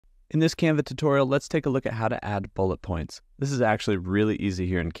In this Canva tutorial, let's take a look at how to add bullet points. This is actually really easy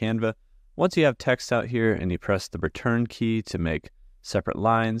here in Canva. Once you have text out here and you press the return key to make separate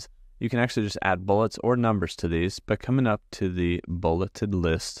lines, you can actually just add bullets or numbers to these by coming up to the bulleted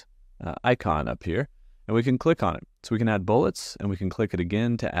list icon up here, and we can click on it. So we can add bullets, and we can click it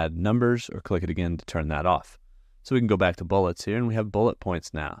again to add numbers, or click it again to turn that off. So we can go back to bullets here, and we have bullet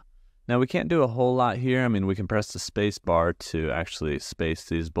points now. Now we can't do a whole lot here. I mean, we can press the space bar to actually space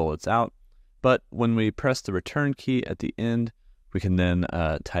these bullets out, but when we press the return key at the end, we can then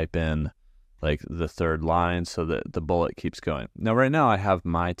type in like the third line so that the bullet keeps going. Now right now I have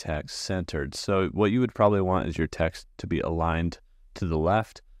my text centered, so what you would probably want is your text to be aligned to the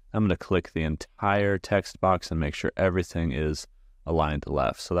left. I'm going to click the entire text box and make sure everything is aligned to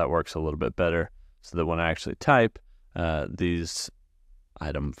left, so that works a little bit better, so that when I actually type these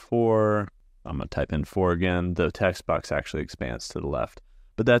item 4, I'm going to type in 4 again, the text box actually expands to the left.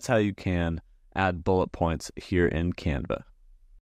 But that's how you can add bullet points here in Canva.